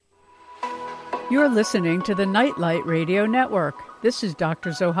You're listening to the Nightlight Radio Network. This is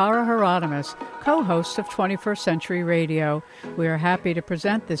Dr. Zohara Hieronymus, co-host of 21st Century Radio. We are happy to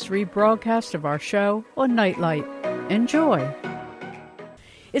present this rebroadcast of our show on Nightlight. Enjoy.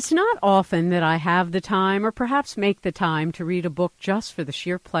 It's not often that I have the time, or perhaps make the time, to read a book just for the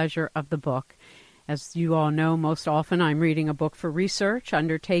sheer pleasure of the book. As you all know, most often I'm reading a book for research,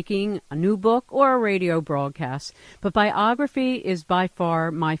 undertaking a new book, or a radio broadcast. But biography is by far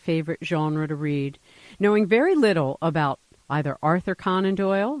my favorite genre to read. Knowing very little about either Arthur Conan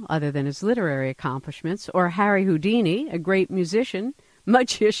Doyle, other than his literary accomplishments, or Harry Houdini, a great magician,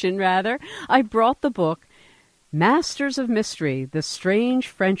 I brought the book Masters of Mystery, The Strange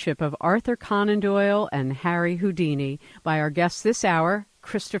Friendship of Arthur Conan Doyle and Harry Houdini, by our guest this hour,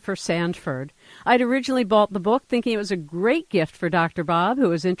 Christopher Sandford. I'd originally bought the book thinking it was a great gift for Dr. Bob,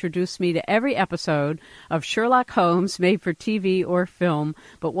 who has introduced me to every episode of Sherlock Holmes made for TV or film.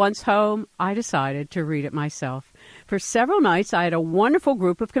 But once home, I decided to read it myself. For several nights, I had a wonderful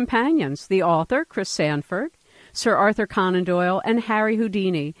group of companions, the author, Chris Sandford, Sir Arthur Conan Doyle, and Harry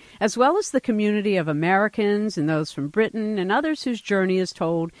Houdini, as well as the community of Americans and those from Britain and others whose journey is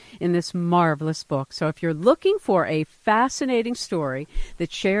told in this marvelous book. So if you're looking for a fascinating story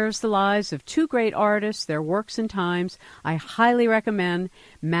that shares the lives of two great artists, their works and times, I highly recommend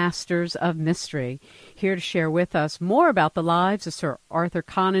Masters of Mystery. Here to share with us more about the lives of Sir Arthur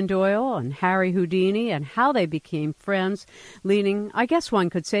Conan Doyle and Harry Houdini and how they became friends, leading, I guess one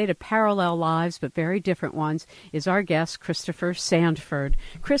could say, to parallel lives but very different ones, is our guest, Christopher Sandford.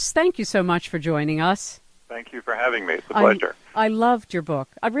 Chris, thank you so much for joining us. Thank you for having me. It's a pleasure. I loved your book.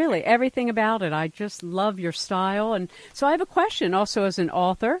 Really, everything about it. I just love your style. And so I have a question also as an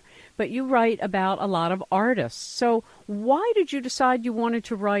author, but you write about a lot of artists. So why did you decide you wanted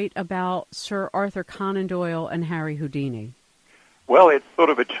to write about Sir Arthur Conan Doyle and Harry Houdini? Well, it's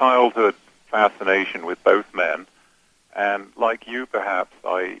sort of a childhood fascination with both men. And like you, perhaps,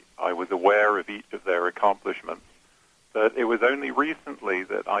 I was aware of each of their accomplishments. But it was only recently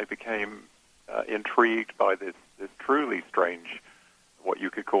that I became intrigued by this truly strange, what you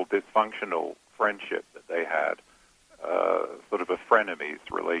could call dysfunctional friendship that they had, sort of a frenemies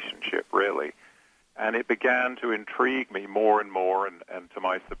relationship, really. And it began to intrigue me more and more, and to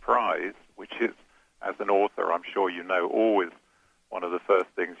my surprise, which is, as an author, I'm sure you know, always one of the first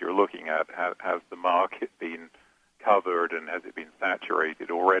things you're looking at, has the market been covered and has it been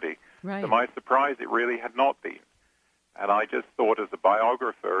saturated already? Right. To my surprise, it really had not been. And I just thought as a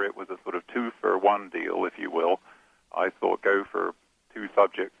biographer, it was a sort of two-for-one deal, if you will. I thought go for two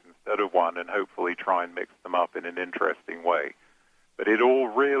subjects instead of one and hopefully try and mix them up in an interesting way. But it all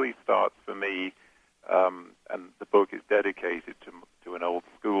really starts for me, and the book is dedicated to an old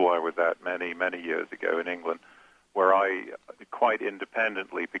school I was at many, many years ago in England, where I quite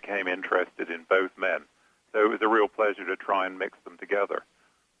independently became interested in both men. So it was a real pleasure to try and mix them together.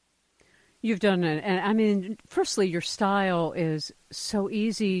 You've done it. And I mean, firstly, your style is so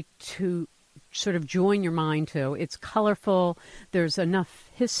easy to sort of join your mind to. It's colorful. There's enough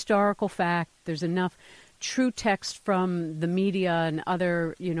historical fact. There's enough true text from the media and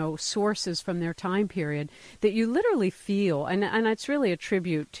other, sources from their time period that you literally feel, and it's really a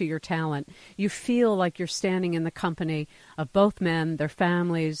tribute to your talent. You feel like you're standing in the company of both men, their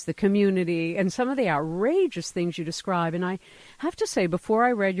families, the community, and some of the outrageous things you describe. And I have to say, before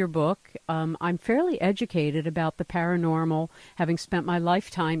I read your book, I'm fairly educated about the paranormal, having spent my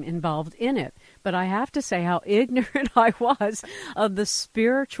lifetime involved in it. But I have to say how ignorant I was of the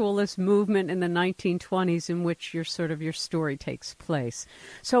spiritualist movement in the 1920s in which your story takes place.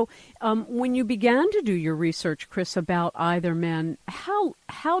 So when you began to do your research, Chris, about either men,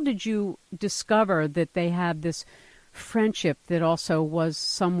 how did you discover that they had this friendship that also was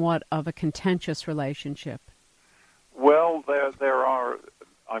somewhat of a contentious relationship? Well, there are,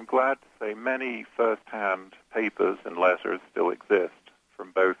 I'm glad to say, many first-hand papers and letters still exist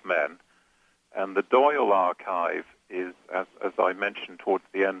from both men. And the Doyle archive is, as I mentioned towards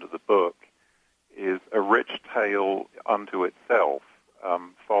the end of the book, is a rich tale unto itself.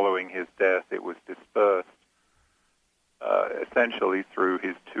 Following his death, it was dispersed essentially through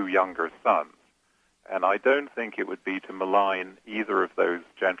his two younger sons. And I don't think it would be to malign either of those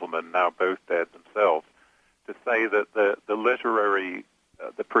gentlemen, now both dead themselves, to say that the literary,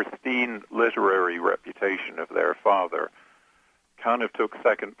 the pristine literary reputation of their father kind of took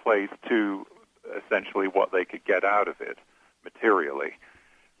second place to essentially what they could get out of it materially.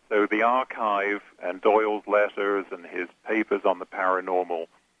 So the archive and Doyle's letters and his papers on the paranormal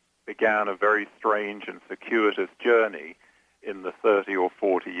began a very strange and circuitous journey in the 30 or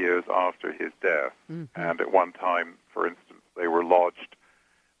 40 years after his death. Mm-hmm. And at one time, for instance, they were lodged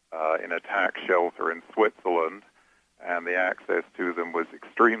in a tax shelter in Switzerland, and the access to them was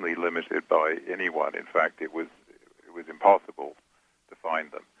extremely limited by anyone. In fact, it was impossible to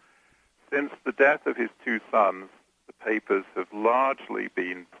find them. Since the death of his two sons, the papers have largely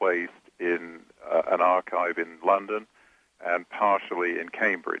been placed in an archive in London and partially in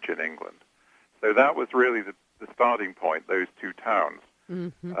Cambridge in England. So that was really the starting point, those two towns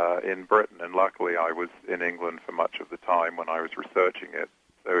in Britain. And luckily I was in England for much of the time when I was researching it,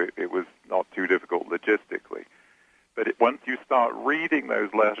 so it was not too difficult logistically. But once you start reading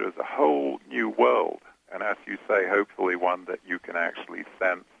those letters, a whole new world, and as you say, hopefully one that you can actually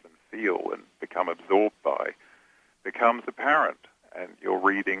sense and feel and become absorbed by, becomes apparent. And you're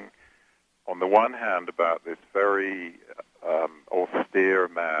reading, on the one hand, about this very austere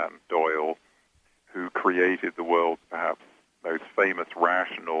man, Doyle, who created the world's perhaps most famous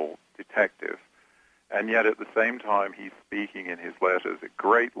rational detective, and yet at the same time he's speaking in his letters at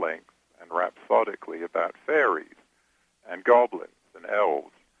great length and rhapsodically about fairies and goblins and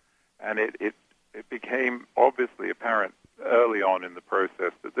elves. And it became obviously apparent early on in the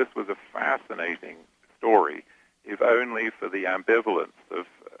process that this was a fascinating story, if only for the ambivalence of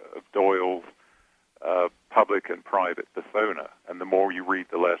Doyle's public and private persona. And the more you read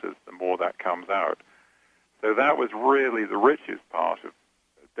the letters, the more that comes out. So that was really the richest part of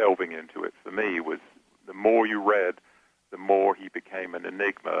delving into it for me, was the more you read, the more he became an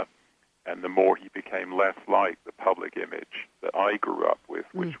enigma, and the more he became less like the public image that I grew up with,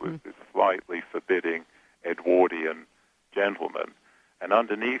 which was this slightly forbidding Edwardian gentleman. And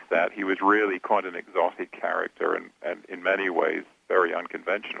underneath that, he was really quite an exotic character and in many ways very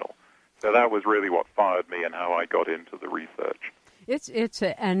unconventional. So that was really what fired me and how I got into the research.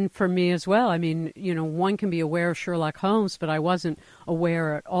 And for me as well. I mean, one can be aware of Sherlock Holmes, but I wasn't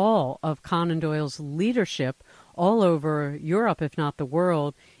aware at all of Conan Doyle's leadership all over Europe, if not the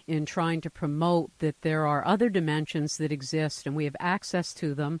world, in trying to promote that there are other dimensions that exist and we have access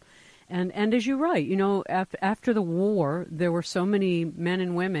to them. And as you're right, after the war, there were so many men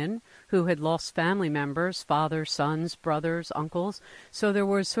and women who had lost family members, fathers, sons, brothers, uncles. So there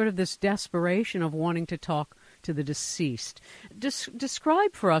was sort of this desperation of wanting to talk to the deceased.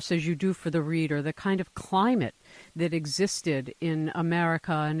 Describe for us, as you do for the reader, the kind of climate that existed in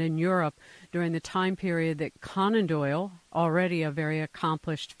America and in Europe during the time period that Conan Doyle, already a very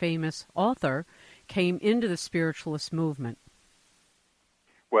accomplished, famous author, came into the spiritualist movement.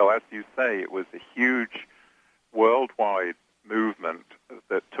 Well, as you say, it was a huge worldwide movement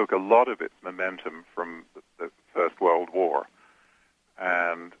that took a lot of its momentum from the First World War,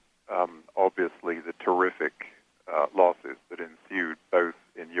 and obviously the terrific losses that ensued both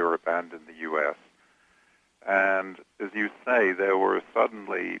in Europe and in the U.S. And as you say, there were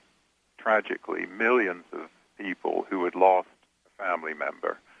suddenly, tragically, millions of people who had lost a family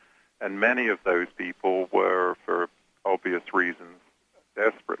member. And many of those people were, for obvious reasons,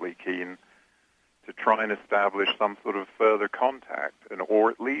 desperately keen to try and establish some sort of further contact, or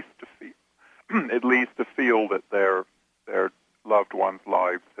at least to feel that their loved ones'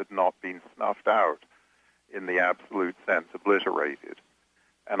 lives had not been snuffed out, in the absolute sense, obliterated.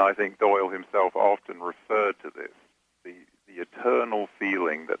 And I think Doyle himself often referred to this, the eternal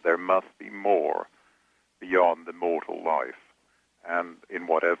feeling that there must be more beyond the mortal life, and in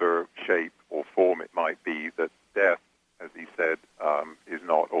whatever shape or form it might be, that death, as he said, is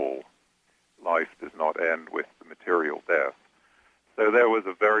not all. Life does not end with the material death. So there was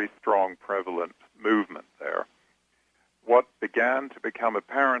a very strong, prevalent movement there. What began to become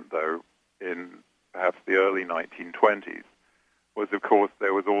apparent, though, in perhaps the early 1920s, was, of course,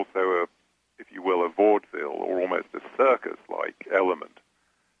 there was also a vaudeville or almost a circus-like element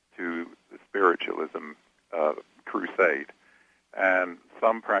to the spiritualism crusade. And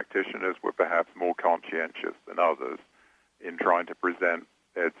some practitioners were perhaps more conscientious than others in trying to present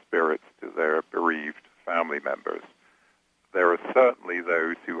dead spirits to their bereaved family members. There are certainly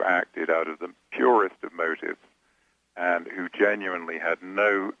those who acted out of the purest of motives and who genuinely had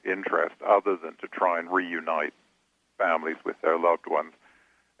no interest other than to try and reunite families with their loved ones.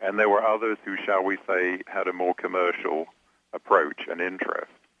 And there were others who, shall we say, had a more commercial approach and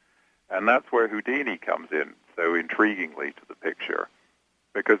interest. And that's where Houdini comes in so intriguingly to the picture.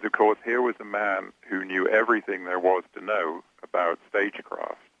 Because, of course, here was a man who knew everything there was to know about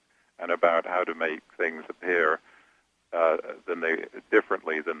stagecraft and about how to make things appear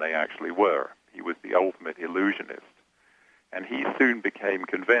differently than they actually were. He was the ultimate illusionist. And he soon became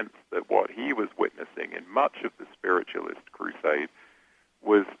convinced that what he was witnessing in much of the spiritualist crusade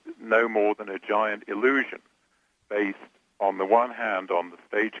was no more than a giant illusion based, on the one hand, on the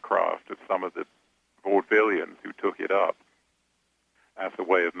stagecraft of some of the vaudevillians who took it up, as a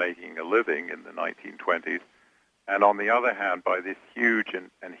way of making a living in the 1920s, and on the other hand, by this huge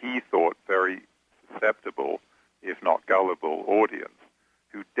and he thought very susceptible, if not gullible, audience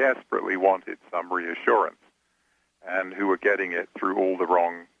who desperately wanted some reassurance and who were getting it through all the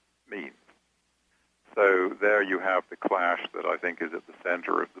wrong means. So there you have the clash that I think is at the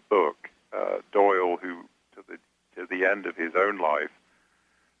center of the book. Doyle, who to the end of his own life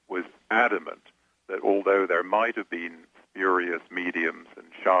was adamant that although there might have been spurious mediums and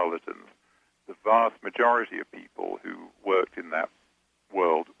charlatans, the vast majority of people who worked in that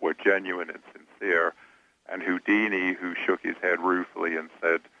world were genuine and sincere, and Houdini, who shook his head ruefully and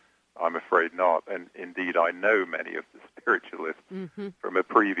said, "I'm afraid not," and indeed I know many of the spiritualists from a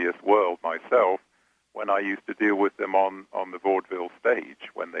previous world myself, when I used to deal with them on the vaudeville stage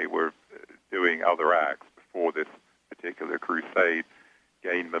when they were doing other acts before this particular crusade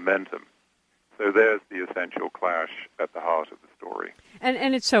gained momentum. So there's the essential clash at the heart of the story.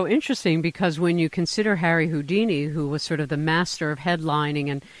 And it's so interesting because when you consider Harry Houdini, who was sort of the master of headlining,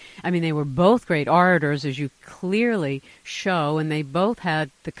 and I mean, they were both great orators, as you clearly show, and they both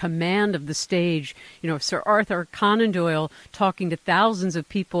had the command of the stage. You know, Sir Arthur Conan Doyle talking to thousands of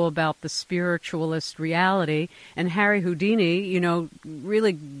people about the spiritualist reality, and Harry Houdini, you know,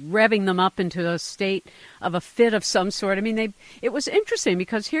 really revving them up into a state of a fit of some sort. I mean, it was interesting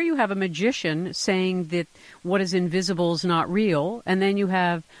because here you have a magician saying that what is invisible is not real, and then you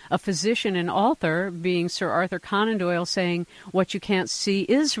have a physician and author being Sir Arthur Conan Doyle saying what you can't see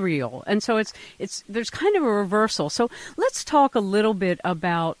is real. And so there's kind of a reversal. So let's talk a little bit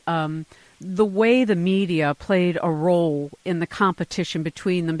about the way the media played a role in the competition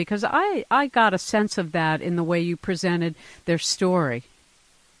between them, because I got a sense of that in the way you presented their story.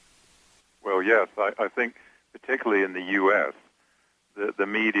 Well, yes, I think particularly in the U.S., the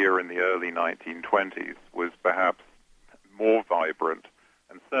media in the early 1920s was perhaps more vibrant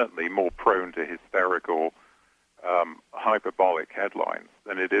and certainly more prone to hysterical, hyperbolic headlines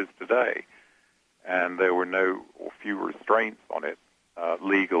than it is today. And there were no or few restraints on it,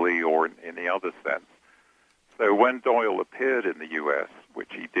 legally or in any other sense. So when Doyle appeared in the U.S.,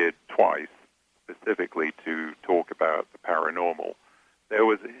 which he did twice, specifically to talk about the paranormal, there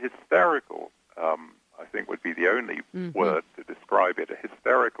was a hysterical, I think would be the only word to describe it, a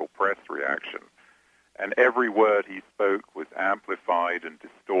hysterical press reaction. And every word he spoke was amplified and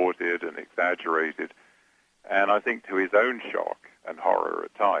distorted and exaggerated. And I think to his own shock and horror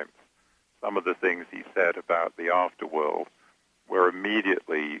at times, some of the things he said about the afterworld were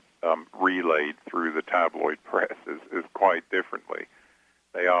immediately relayed through the tabloid press as quite differently.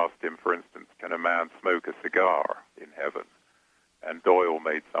 They asked him, for instance, can a man smoke a cigar in heaven? And Doyle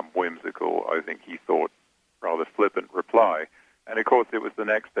made some whimsical, I think he thought, rather flippant reply. And of course it was the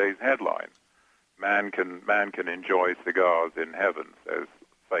next day's headline. Man can enjoy cigars in heaven, says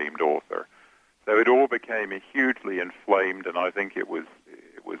famed author. So it all became a hugely inflamed, and I think it was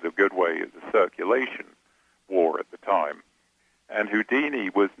a good way as a circulation war at the time. And Houdini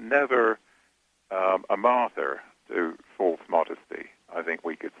was never a martyr to false modesty, I think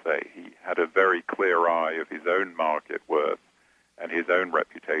we could say. He had a very clear eye of his own market worth and his own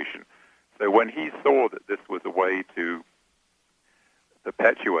reputation. So when he saw that this was a way to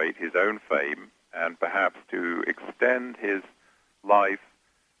perpetuate his own fame and perhaps to extend his life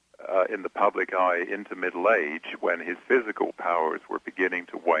in the public eye into middle age when his physical powers were beginning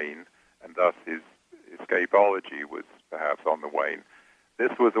to wane and thus his escapology was perhaps on the wane,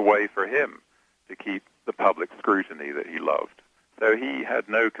 this was a way for him to keep the public scrutiny that he loved. So he had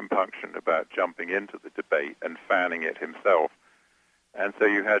no compunction about jumping into the debate and fanning it himself. And so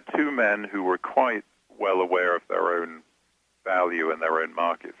you had two men who were quite well aware of their own value and their own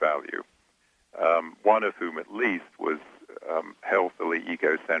market value, one of whom at least was healthily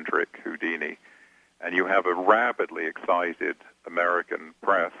egocentric Houdini. And you have a rabidly excited American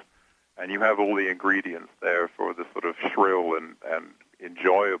press, and you have all the ingredients there for the sort of shrill and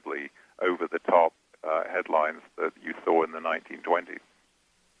enjoyably over-the-top headlines that you saw in the 1920s.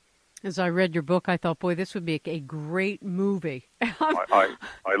 As I read your book, I thought, boy, this would be a great movie. I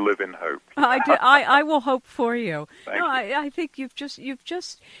live in hope. I will hope for you. Thank you. I think you've just,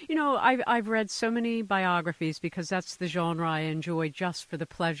 you know, I've read so many biographies because that's the genre I enjoy just for the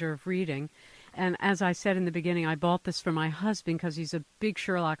pleasure of reading. And as I said in the beginning, I bought this for my husband because he's a big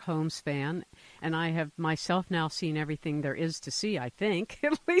Sherlock Holmes fan. And I have myself now seen everything there is to see, I think,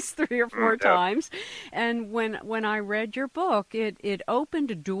 at least 3 or 4 times. And when I read your book, it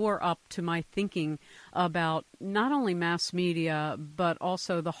opened a door up to my thinking about not only mass media, but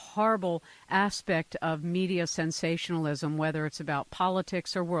also the horrible aspect of media sensationalism, whether it's about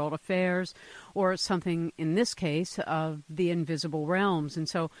politics or world affairs or something, in this case, of the invisible realms. And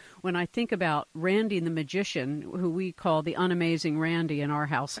so when I think about Randy the magician, who we call the unamazing Randy in our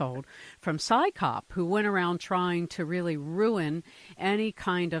household, from Psychop, who went around trying to really ruin any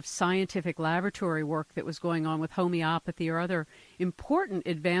kind of scientific laboratory work that was going on with homeopathy or other important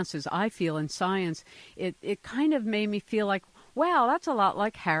advances, I feel, in science, it kind of made me feel like, wow, that's a lot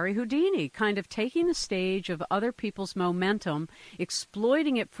like Harry Houdini, kind of taking the stage of other people's momentum,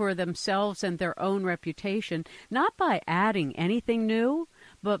 exploiting it for themselves and their own reputation, not by adding anything new,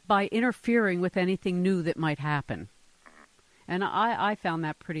 but by interfering with anything new that might happen. And I found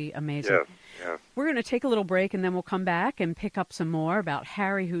that pretty amazing. Yes, yes. We're going to take a little break, and then we'll come back and pick up some more about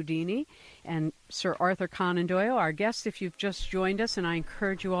Harry Houdini and Sir Arthur Conan Doyle, our guest, if you've just joined us, and I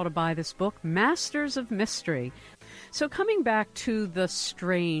encourage you all to buy this book, Masters of Mystery. So coming back to the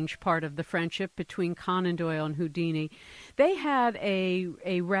strange part of the friendship between Conan Doyle and Houdini, they had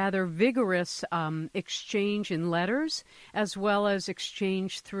a rather vigorous exchange in letters, as well as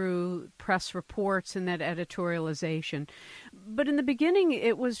exchange through press reports and that editorialization. But in the beginning,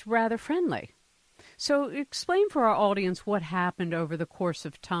 it was rather friendly. So explain for our audience what happened over the course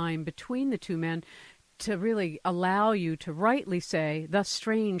of time between the two men to really allow you to rightly say the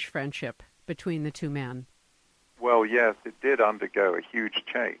strange friendship between the two men. Well, yes, it did undergo a huge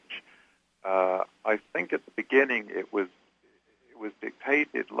change. I think at the beginning it was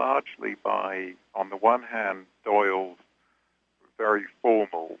dictated largely by, on the one hand, Doyle's very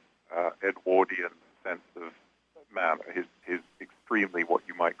formal Edwardian sense of manner, his extremely what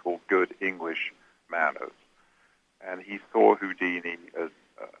you might call good English manners. And he saw Houdini as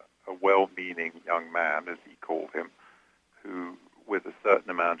a well-meaning young man, as he called him, who, with a certain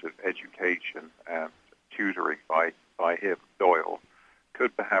amount of education and tutoring by him, Doyle,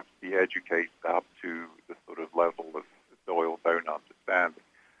 could perhaps be educated up to the sort of level of Doyle's own understanding.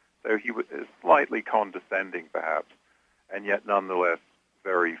 So he was slightly condescending, perhaps, and yet nonetheless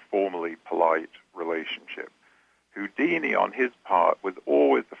very formally polite relationship. Houdini, on his part, was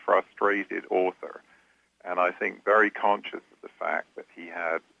always a frustrated author, and I think very conscious of the fact that he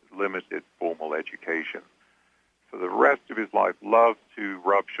had limited formal education. For the rest of his life, loved to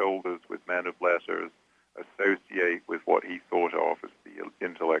rub shoulders with men of letters, associate with what he thought of as the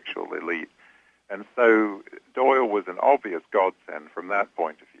intellectual elite. And so Doyle was an obvious godsend from that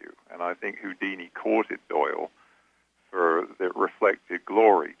point of view. And I think Houdini courted Doyle for the reflected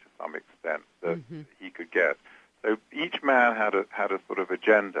glory to some extent that he could get. So each man had a sort of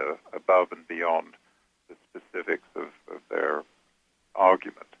agenda above and beyond the specifics of their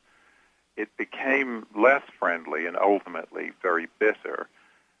argument. It became less friendly and ultimately very bitter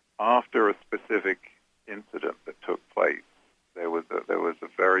after a specific incident that took place. There was a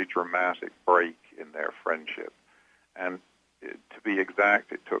very dramatic break in their friendship, and to be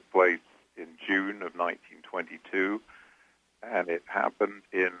exact, it took place in June of 1922, and it happened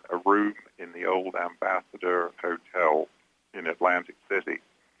in a room in the old Ambassador Hotel in Atlantic City,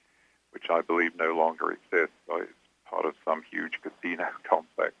 which I believe no longer exists. It's part of some huge casino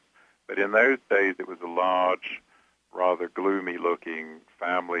complex. But in those days, it was a large, rather gloomy-looking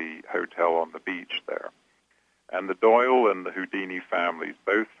family hotel on the beach there. And the Doyle and the Houdini families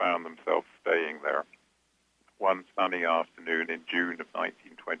both found themselves staying there one sunny afternoon in June of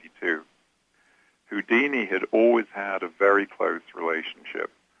 1922. Houdini had always had a very close relationship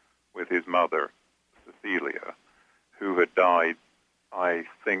with his mother, Cecilia, who had died, I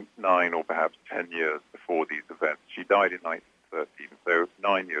think, 9 or perhaps 10 years before these events. She died in 1913, so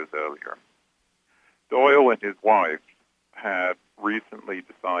 9 years earlier. Doyle and his wife had recently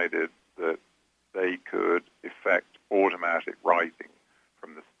decided that they could effect automatic writing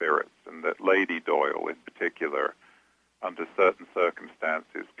from the spirits, and that Lady Doyle, in particular, under certain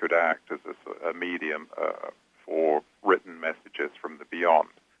circumstances, could act as a medium for written messages from the beyond.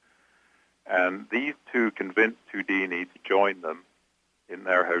 And these two convinced Houdini to join them in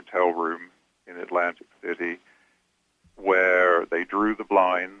their hotel room in Atlantic City, where they drew the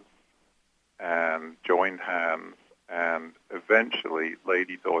blinds and joined hands, and eventually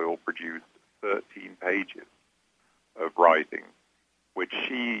Lady Doyle produced 13 pages of writing, which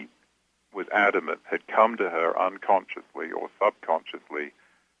she was adamant had come to her unconsciously or subconsciously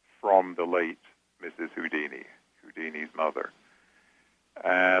from the late Mrs. Houdini, Houdini's mother.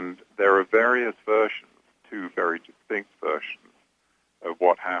 And there are various versions, two very distinct versions, of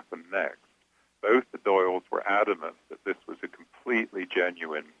what happened next. Both the Doyles were adamant that this was a completely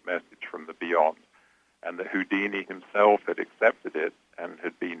genuine message from the beyond, and that Houdini himself had accepted it and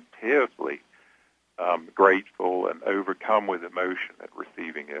had been tearfully grateful and overcome with emotion at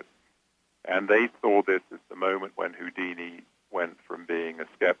receiving it. And they saw this as the moment when Houdini went from being a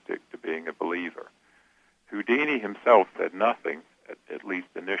skeptic to being a believer. himself said nothing, at least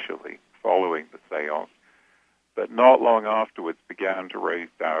initially, following the seance, but not long afterwards began to raise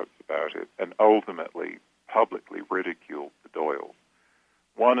doubts about it and ultimately publicly ridiculed the Doyles.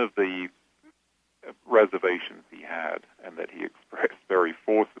 One of the reservations he had, and that he expressed very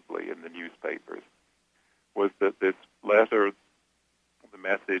forcibly in the newspapers, was that this letter, the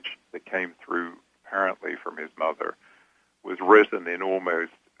message that came through apparently from his mother, was written in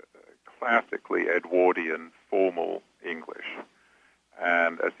almost classically Edwardian formal English.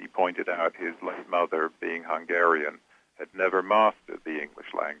 And as he pointed out, his late mother, being Hungarian, had never mastered the English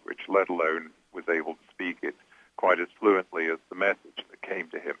language, let alone was able to speak it quite as fluently as the message that came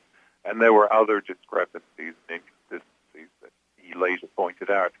to him. And there were other discrepancies and inconsistencies that he later pointed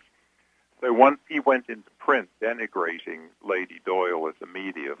out. So once he went into print denigrating Lady Doyle as a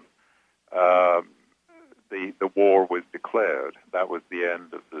medium, the war was declared. That was the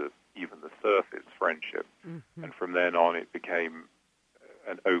end of even the surface friendship. Mm-hmm. And from then on it became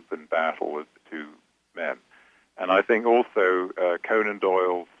an open battle of the two men. And I think also Conan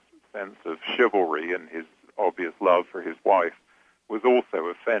Doyle's sense of chivalry and his obvious love for his wife was also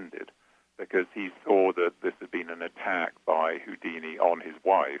offended, because he saw that this had been an attack by Houdini on his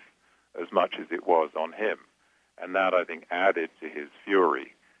wife as much as it was on him. And that, I think, added to his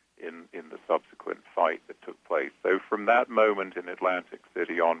fury in the subsequent fight that took place. So from that moment in Atlantic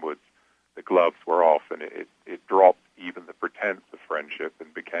City onwards, the gloves were off, and it dropped even the pretense of friendship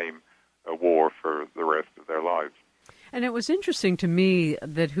and became a war for the rest of their lives. And it was interesting to me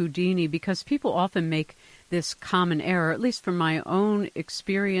that Houdini, because people often make this common error, at least from my own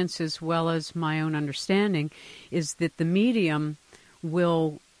experience as well as my own understanding, is that the medium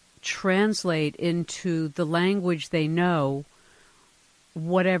will translate into the language they know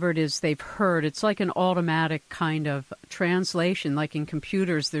whatever it is they've heard. It's like an automatic kind of translation. Like in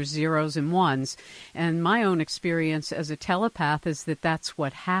computers, there's zeros and ones. And my own experience as a telepath is that that's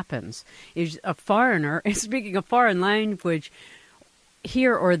what happens. Is a foreigner speaking a foreign language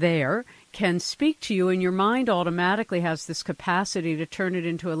here or there can speak to you, and your mind automatically has this capacity to turn it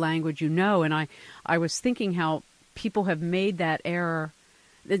into a language you know. And I was thinking how people have made that error,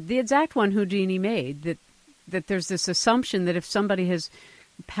 the exact one Houdini made, that there's this assumption that if somebody has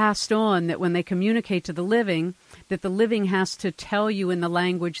passed on, that when they communicate to the living, that the living has to tell you in the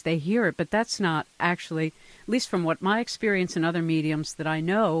language they hear it. But that's not actually, at least from what my experience in other mediums that I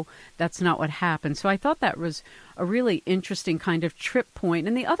know, that's not what happened. So I thought that was a really interesting kind of trip point.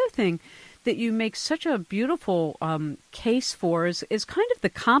 And the other thing that you make such a beautiful case for is kind of the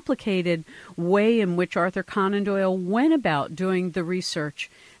complicated way in which Arthur Conan Doyle went about doing the research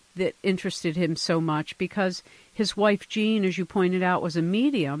that interested him so much, because his wife Jean, as you pointed out, was a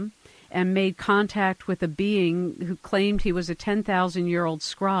medium and made contact with a being who claimed he was a 10,000-year-old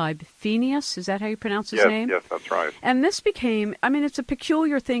scribe. Phineas, is that how you pronounce his name? Yes, that's right. And this became, it's a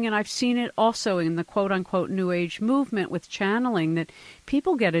peculiar thing, and I've seen it also in the quote-unquote New Age movement with channeling, that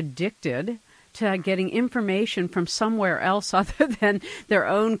people get addicted to getting information from somewhere else other than their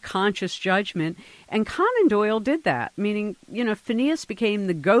own conscious judgment. And Conan Doyle did that, meaning, Phineas became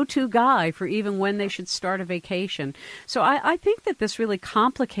the go-to guy for even when they should start a vacation. So I think that this really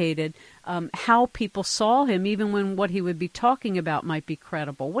complicated how people saw him, even when what he would be talking about might be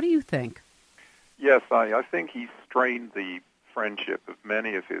credible. What do you think? Yes, I think he strained the friendship of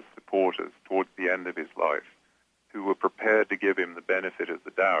many of his supporters towards the end of his life, who were prepared to give him the benefit of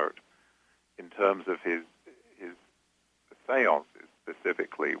the doubt in terms of his seances,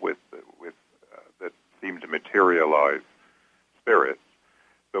 specifically with that seemed to materialize spirits.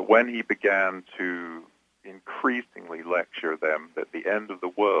 But when he began to increasingly lecture them that the end of the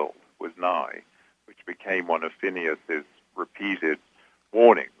world was nigh, which became one of Phineas's repeated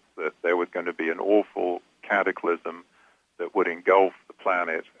warnings, that there was going to be an awful cataclysm that would engulf the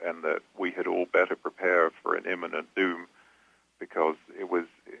planet, and that we had all better prepare for an imminent doom, because it was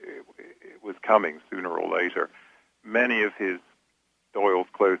coming sooner or later. Many of Doyle's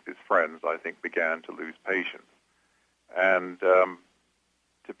closest friends, I think, began to lose patience. And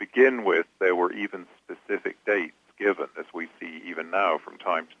to begin with, there were even specific dates given, as we see even now from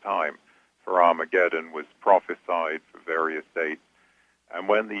time to time, for Armageddon was prophesied for various dates. And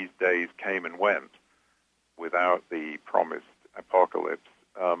when these days came and went without the promised apocalypse,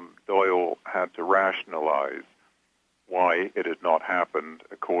 Doyle had to rationalize why it had not happened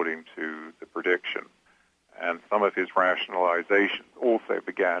according to the prediction. And some of his rationalizations also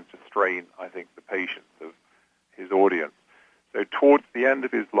began to strain, I think, the patience of his audience. So towards the end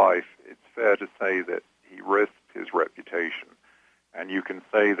of his life, it's fair to say that he risked his reputation. And you can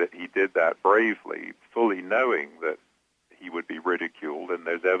say that he did that bravely, fully knowing that he would be ridiculed, and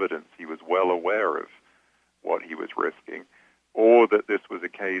there's evidence he was well aware of what he was risking, or that this was a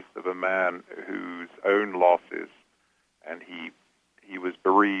case of a man whose own losses, and he was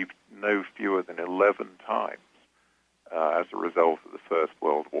bereaved no fewer than 11 times as a result of the First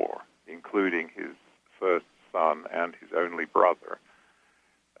World War, including his first son and his only brother.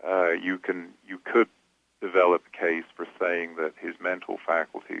 You could develop a case for saying that his mental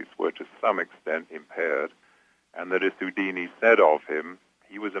faculties were to some extent impaired, and that, as Houdini said of him,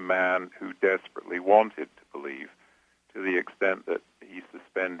 he was a man who desperately wanted to believe, to the extent that he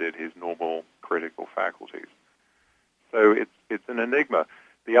suspended his normal critical faculties. So it's an enigma.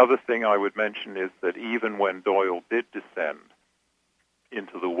 The other thing I would mention is that even when Doyle did descend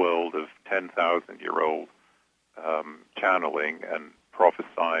into the world of 10,000-year-old channeling and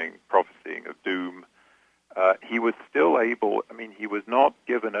prophesying of doom, he was still able, he was not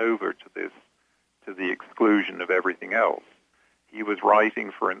given over to the exclusion of everything else. He was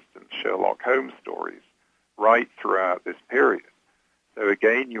writing, for instance, Sherlock Holmes stories right throughout this period. So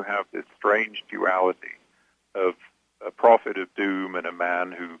again, you have this strange duality of a prophet of doom and a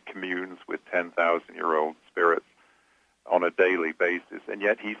man who communes with 10,000-year-old spirits on a daily basis, and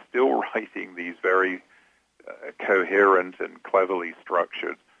yet he's still writing these very coherent and cleverly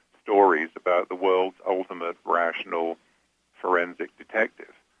structured stories about the world's ultimate rational forensic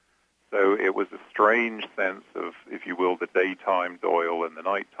detective. So it was a strange sense of, if you will, the daytime Doyle and the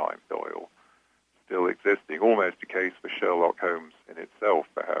nighttime Doyle still existing, almost a case for Sherlock Holmes in itself,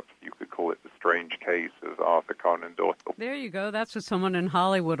 perhaps. You could call it the strange case of Arthur Conan Doyle. There you go. That's what someone in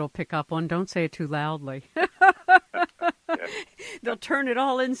Hollywood will pick up on. Don't say it too loudly. They'll turn it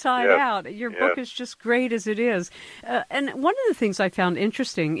all inside out. Your book is just great as it is. And one of the things I found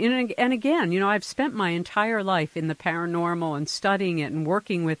interesting, and again, I've spent my entire life in the paranormal and studying it and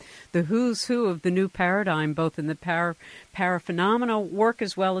working with the who's who of the new paradigm, both in the paraphenomenal work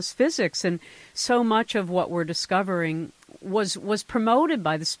as well as physics. And so much of what we're discovering was promoted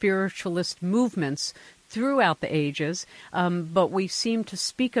by the spiritualist movements throughout the ages, but we seem to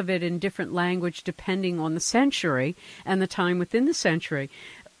speak of it in different language depending on the century and the time within the century.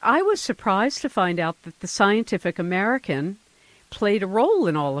 I was surprised to find out that the Scientific American played a role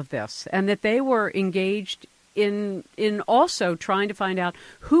in all of this, and that they were engaged in also trying to find out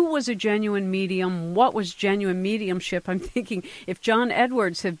who was a genuine medium, what was genuine mediumship. I'm thinking, if John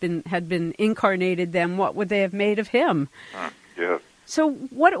Edwards had been incarnated, then what would they have made of him? Yes. So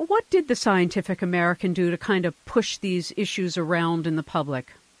what did the Scientific American do to kind of push these issues around in the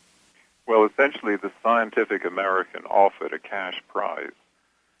public? Well, essentially, the Scientific American offered a cash prize,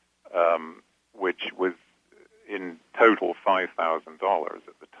 which was in total $5,000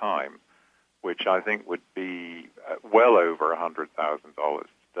 at the time, which I think would be well over $100,000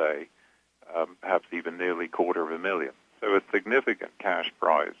 today, perhaps even nearly $250,000. So a significant cash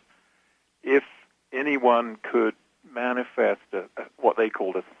prize. If anyone could manifest what they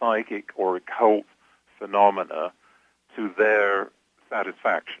called a psychic or occult phenomena to their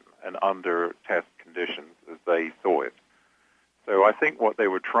satisfaction and under test conditions as they saw it. So I think what they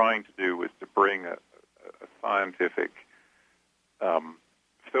were trying to do was to bring a scientific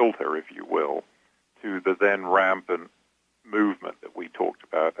filter, if you will, to the then rampant movement that we talked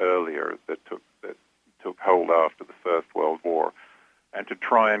about earlier that took hold after the First World War, and to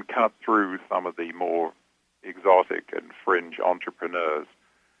try and cut through some of the more exotic and fringe entrepreneurs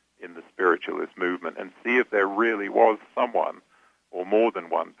in the spiritualist movement and see if there really was someone or more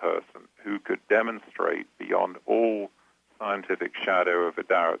than one person who could demonstrate beyond all scientific shadow of a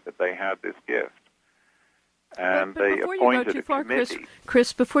doubt that they had this gift. And but they appointed a committee.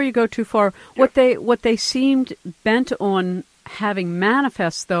 Chris, before you go too far, what they seemed bent on having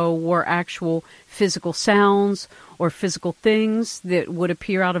manifest, though, were actual physical sounds or physical things that would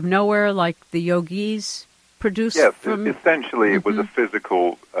appear out of nowhere, like the yogis produced. Yes, essentially it was a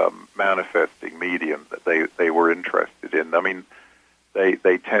physical manifesting medium that they were interested in. I mean,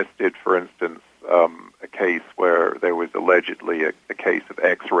 they tested, for instance, a case where there was allegedly a case of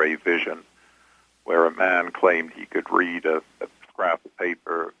X-ray vision, where a man claimed he could read a scrap of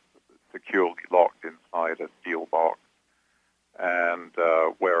paper securely locked inside a steel box, and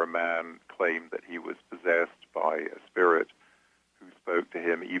where a man claimed that he was possessed by a spirit who spoke to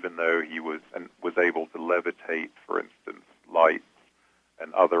him, even though he was able to levitate, for instance, lights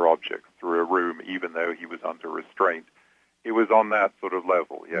and other objects through a room, even though he was under restraint. It was on that sort of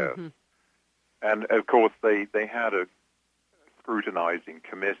level, yes. Mm-hmm. And, of course, they had a scrutinizing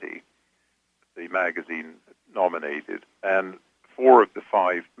committee, the magazine nominated, and 4 of the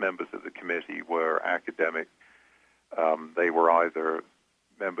 5 members of the committee were academic. They were either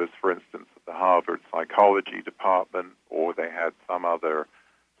members, for instance, of the Harvard Psychology Department, or they had some other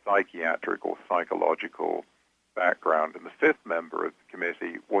psychiatric or psychological background. And the fifth member of the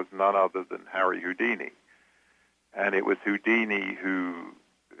committee was none other than Harry Houdini. And it was Houdini who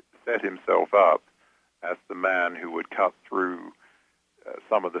set himself up as the man who would cut through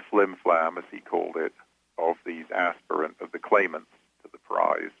some of the flim-flam, as he called it, of the claimants to the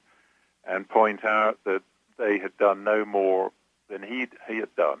prize, and point out that they had done no more than he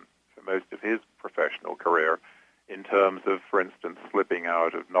had done for most of his professional career in terms of, for instance, slipping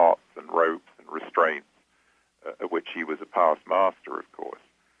out of knots and ropes and restraints, of which he was a past master, of course.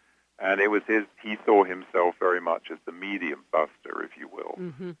 And it was he saw himself very much as the medium buster, if you will,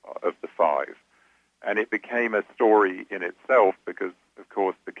 of the five. And it became a story in itself because, of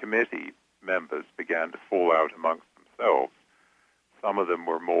course, the committee members began to fall out amongst themselves. Some of them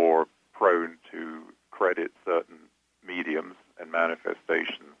were more prone to credit certain mediums and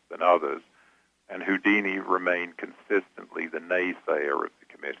manifestations than others. And Houdini remained consistently the naysayer of the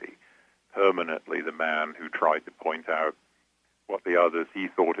committee, permanently the man who tried to point out what the others he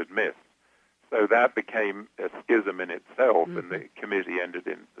thought had missed. So that became a schism in itself, and the committee ended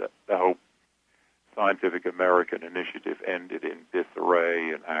in the whole Scientific American initiative ended in disarray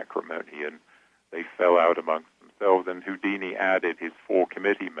and acrimony, and they fell out amongst themselves, and Houdini added his 4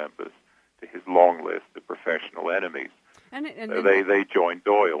 committee members to his long list of professional enemies. So they joined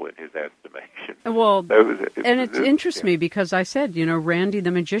Doyle in his estimation. Well, it interests me because I said, Randy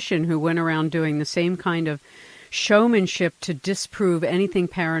the magician who went around doing the same kind of showmanship to disprove anything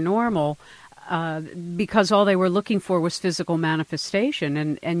paranormal, because all they were looking for was physical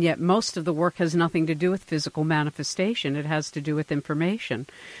manifestation, and yet most of the work has nothing to do with physical manifestation. It has to do with information.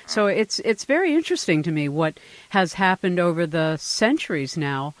 So it's very interesting to me what has happened over the centuries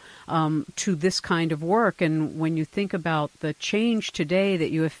now to this kind of work. And when you think about the change today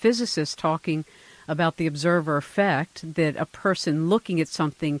that you have physicists talking about the observer effect, that a person looking at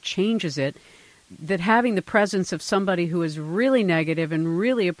something changes it, that having the presence of somebody who is really negative and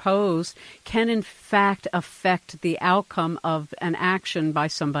really opposed can in fact affect the outcome of an action by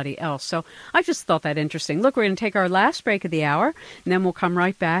somebody else. So I just thought that interesting. Look, we're going to take our last break of the hour, and then we'll come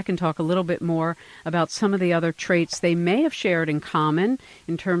right back and talk a little bit more about some of the other traits they may have shared in common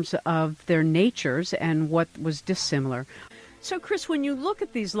in terms of their natures and what was dissimilar. So, Chris, when you look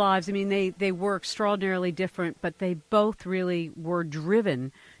at these lives, I mean, they were extraordinarily different, but they both really were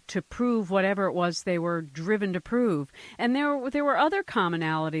driven to prove whatever it was they were driven to prove. And there were other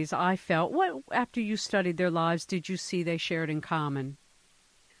commonalities, I felt. What, after you studied their lives, did you see they shared in common?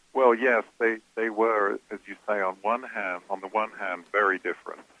 Well, yes, they were, as you say, on the one hand, very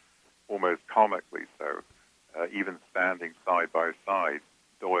different, almost comically so. Even standing side by side,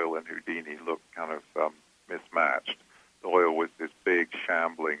 Doyle and Houdini looked kind of mismatched. Doyle was this big,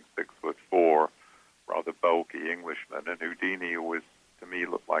 shambling, 6'4", rather bulky Englishman, and Houdini was, to me,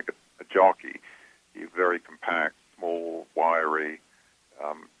 looked like a jockey. He was very compact, small, wiry.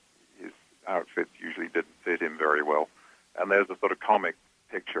 His outfits usually didn't fit him very well. And there's a sort of comic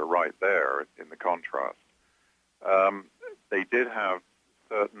picture right there in the contrast. They did have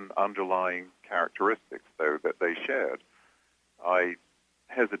certain underlying characteristics, though, that they shared. I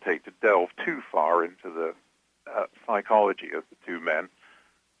hesitate to delve too far into the psychology of the two men,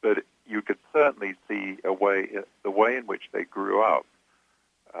 but you could certainly see the way in which they grew up,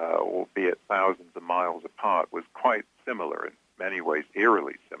 albeit thousands of miles apart, was quite similar, in many ways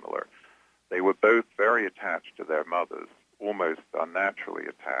eerily similar. They were both very attached to their mothers, almost unnaturally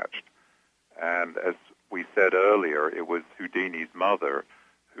attached. And as we said earlier, it was Houdini's mother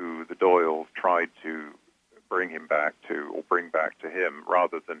who the Doyles tried to bring back to him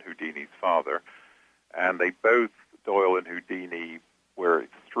rather than Houdini's father. And they both, Doyle and Houdini, were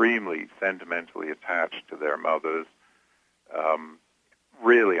extremely sentimentally attached to their mothers.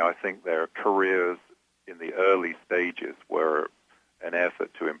 Really, I think their careers in the early stages were an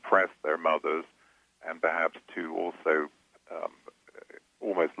effort to impress their mothers and perhaps to also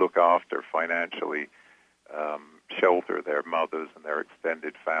almost look after financially, shelter their mothers and their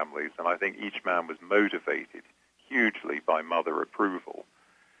extended families. And I think each man was motivated hugely by mother approval.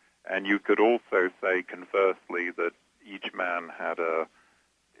 And you could also say, conversely, that each man had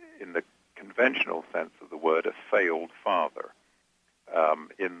in the conventional sense of the word, a failed father,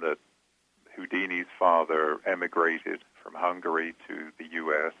 in that Houdini's father emigrated from Hungary to the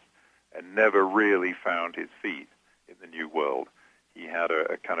U.S. and never really found his feet in the New World. He had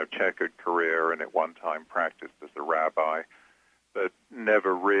a kind of checkered career and at one time practiced as a rabbi, but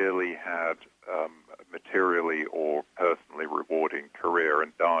never really had a materially or personally rewarding career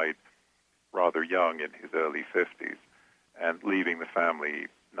and died rather young in his early 50s, and leaving the family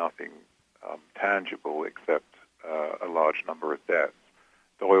nothing tangible except a large number of debts.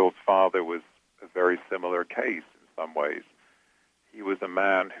 Doyle's father was a very similar case in some ways. He was a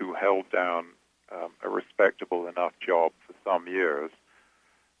man who held down a respectable enough job for some years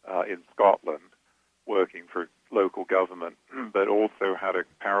in Scotland, working for local government, but also had a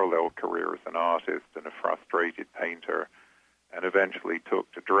parallel career as an artist and a frustrated painter, and eventually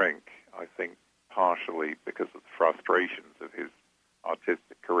took to drink, I think partially because of the frustrations of his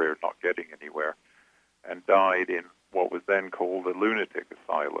artistic career not getting anywhere, and died in what was then called a lunatic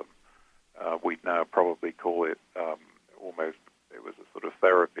asylum. We'd now probably call it almost, it was a sort of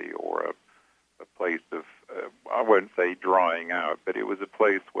therapy or a place of, I won't say drying out, but it was a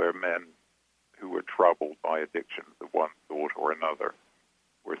place where men who were troubled by addictions of one sort or another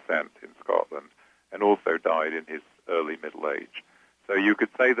were sent in Scotland, and also died in his early middle age. So you could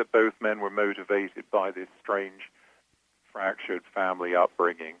say that both men were motivated by this strange, fractured family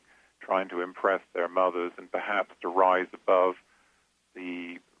upbringing, trying to impress their mothers and perhaps to rise above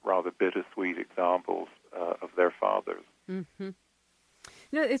the rather bittersweet examples of their fathers. Mm-hmm.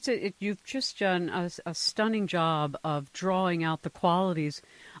 No, you've just done a stunning job of drawing out the qualities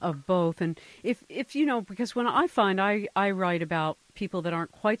of both. And if because when I find I write about people that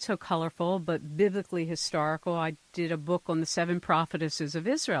aren't quite so colorful but biblically historical. I did a book on the 7 prophetesses of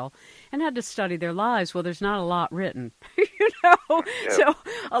Israel and had to study their lives. Well, there's not a lot written, Yeah. So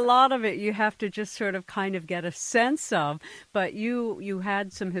a lot of it you have to just sort of kind of get a sense of. But you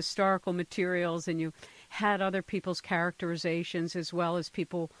had some historical materials and you had other people's characterizations as well as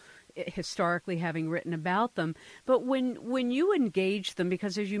people historically having written about them. But when you engage them,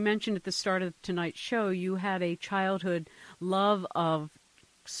 because as you mentioned at the start of tonight's show, you had a childhood love of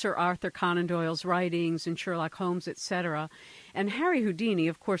Sir Arthur Conan Doyle's writings and Sherlock Holmes, etc. And Harry Houdini,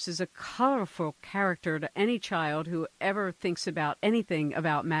 of course, is a colorful character to any child who ever thinks about anything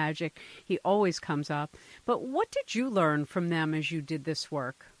about magic. He always comes up. But what did you learn from them as you did this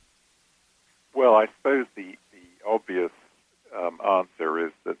work? Well, I suppose the obvious answer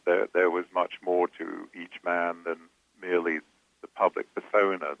is that there was much more to each man than merely the public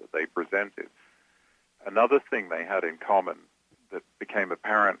persona that they presented. Another thing they had in common that became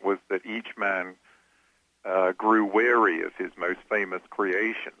apparent was that each man grew weary of his most famous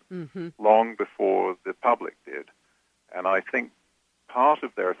creation long before the public did. And I think part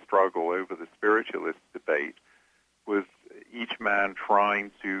of their struggle over the spiritualist debate was each man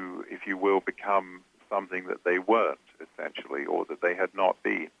trying to, if you will, become something that they weren't, essentially, or that they had not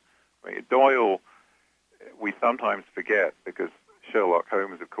been. I mean, Doyle, we sometimes forget, because Sherlock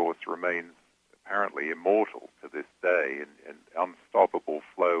Holmes, of course, remains apparently immortal to this day in unstoppable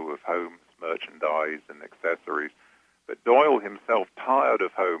flow of Holmes merchandise and accessories. But Doyle himself tired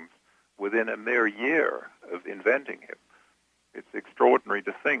of Holmes within a mere year of inventing him. It's extraordinary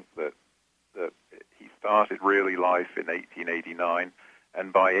to think that he started really life in 1889,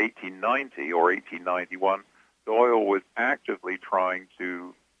 and by 1890 or 1891, Doyle was actively trying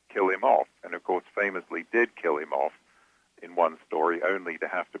to kill him off, and of course famously did kill him off in one story, only to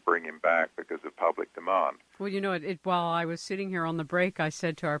have to bring him back because of public demand. Well, while I was sitting here on the break, I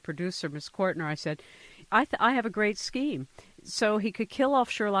said to our producer, Miss Courtner, I said, I have a great scheme. So he could kill off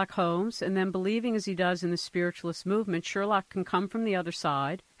Sherlock Holmes, and then believing as he does in the spiritualist movement, Sherlock can come from the other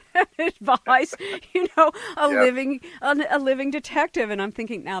side and advise, a living detective. And I'm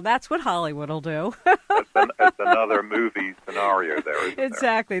thinking, now that's what Hollywood will do. That's another movie scenario there, isn't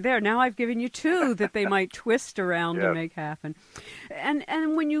exactly. There. Now I've given you 2 that they might twist around to make happen.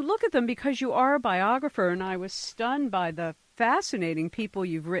 And when you look at them, because you are a biographer, and I was stunned by the fascinating people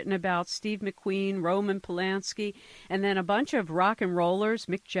you've written about, Steve McQueen, Roman Polanski, and then a bunch of rock and rollers,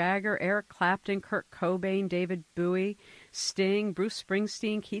 Mick Jagger, Eric Clapton, Kurt Cobain, David Bowie, Sting, Bruce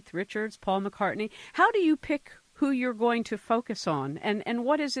Springsteen, Keith Richards, Paul McCartney. How do you pick who you're going to focus on? And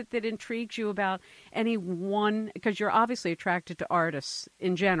what is it that intrigues you about any one, because you're obviously attracted to artists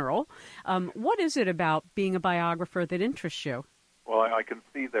in general. What is it about being a biographer that interests you? Well, I can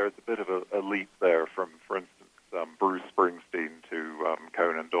see there's a bit of a leap there from, for instance, Bruce Springsteen to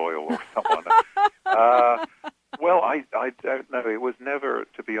Conan Doyle or someone. Well, I don't know. It was never,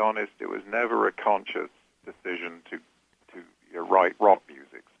 to be honest, it was never a conscious decision to write rock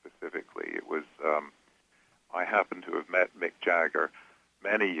music specifically. It was, I happened to have met Mick Jagger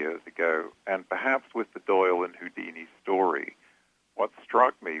many years ago, and perhaps with the Doyle and Houdini story, what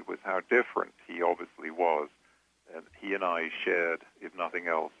struck me was how different he obviously was. And he and I shared, if nothing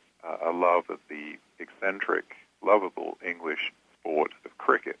else, a love of the eccentric, lovable English sport of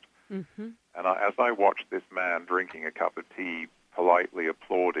cricket. Mm-hmm. And as I watched this man drinking a cup of tea, politely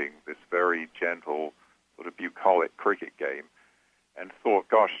applauding this very gentle, sort of bucolic cricket game, and thought,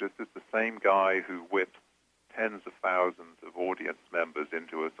 gosh, this is the same guy who whipped tens of thousands of audience members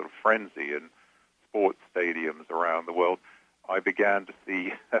into a sort of frenzy in sports stadiums around the world, I began to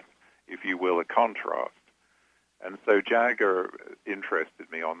see, if you will, a contrast. And so Jagger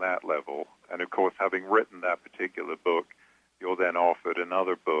interested me on that level. And, of course, having written that particular book, you're then offered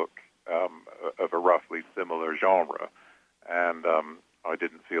another book of a roughly similar genre. And I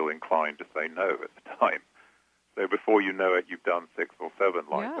didn't feel inclined to say no at the time. So before you know it, you've done 6 or 7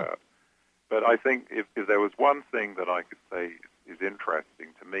 like that. But I think if there was one thing that I could say is interesting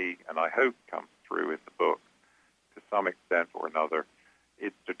to me, and I hope comes through in the book to some extent or another,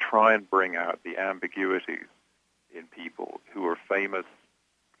 it's to try and bring out the ambiguities in people who are famous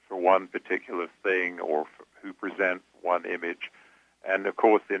for one particular thing or who present one image, and of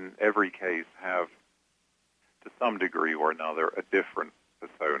course in every case have to some degree or another a different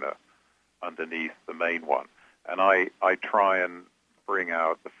persona underneath the main one. And I try and bring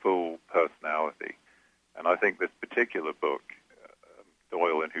out the full personality. And I think this particular book,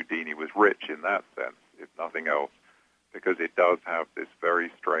 Doyle and Houdini, was rich in that sense, if nothing else, because it does have this very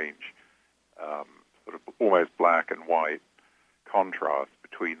strange sort of almost black and white contrast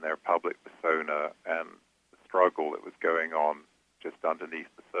between their public persona and the struggle that was going on just underneath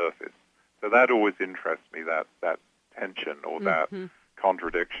the surface. So that always interests me, that tension or that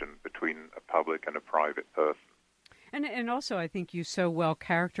contradiction between a public and a private person. And also, I think you so well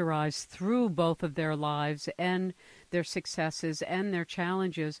characterized through both of their lives and their successes and their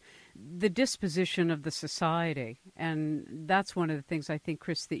challenges, the disposition of the society. And that's one of the things I think,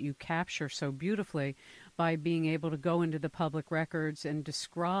 Chris, that you capture so beautifully by being able to go into the public records and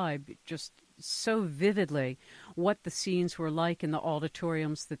describe just so vividly what the scenes were like in the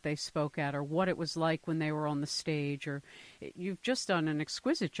auditoriums that they spoke at, or what it was like when they were on the stage. Or you've just done an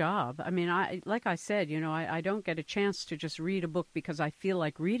exquisite job. I mean, like I said, I don't get a chance to just read a book because I feel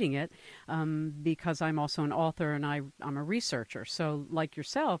like reading it, because I'm also an author and I'm a researcher. So like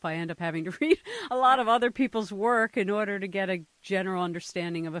yourself, I end up having to read a lot of other people's work in order to get a general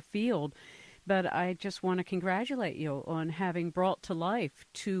understanding of a field. But I just want to congratulate you on having brought to life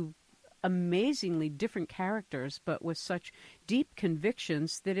 2 amazingly different characters, but with such deep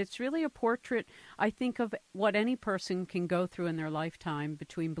convictions that it's really a portrait, I think, of what any person can go through in their lifetime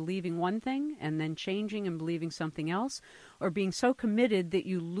between believing one thing and then changing and believing something else, or being so committed that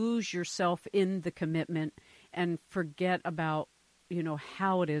you lose yourself in the commitment and forget about,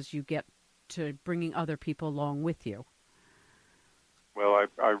 how it is you get to bringing other people along with you. Well,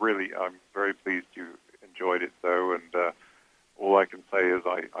 I'm very pleased you enjoyed it so, and all I can say is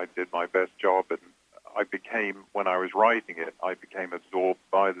I did my best job, and when I was writing it, I became absorbed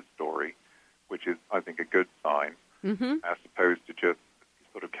by the story, which is, I think, a good sign, as opposed to just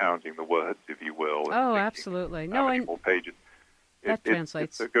sort of counting the words, if you will. Oh, absolutely. More pages. That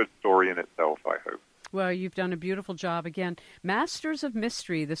translates. It's a good story in itself, I hope. Well, you've done a beautiful job again. Masters of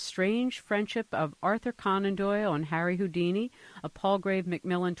Mystery, The Strange Friendship of Arthur Conan Doyle and Harry Houdini, a Palgrave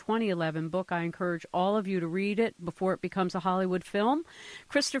Macmillan 2011 book. I encourage all of you to read it before it becomes a Hollywood film.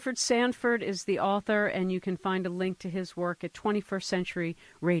 Christopher Sanford is the author, and you can find a link to his work at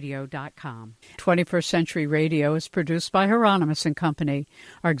 21stCenturyRadio.com. 21st Century Radio is produced by Hieronymus and Company.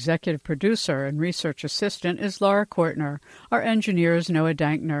 Our executive producer and research assistant is Laura Kortner. Our engineer is Noah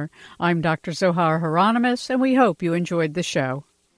Dankner. I'm Dr. Zohara Hieronymus, and we hope you enjoyed the show.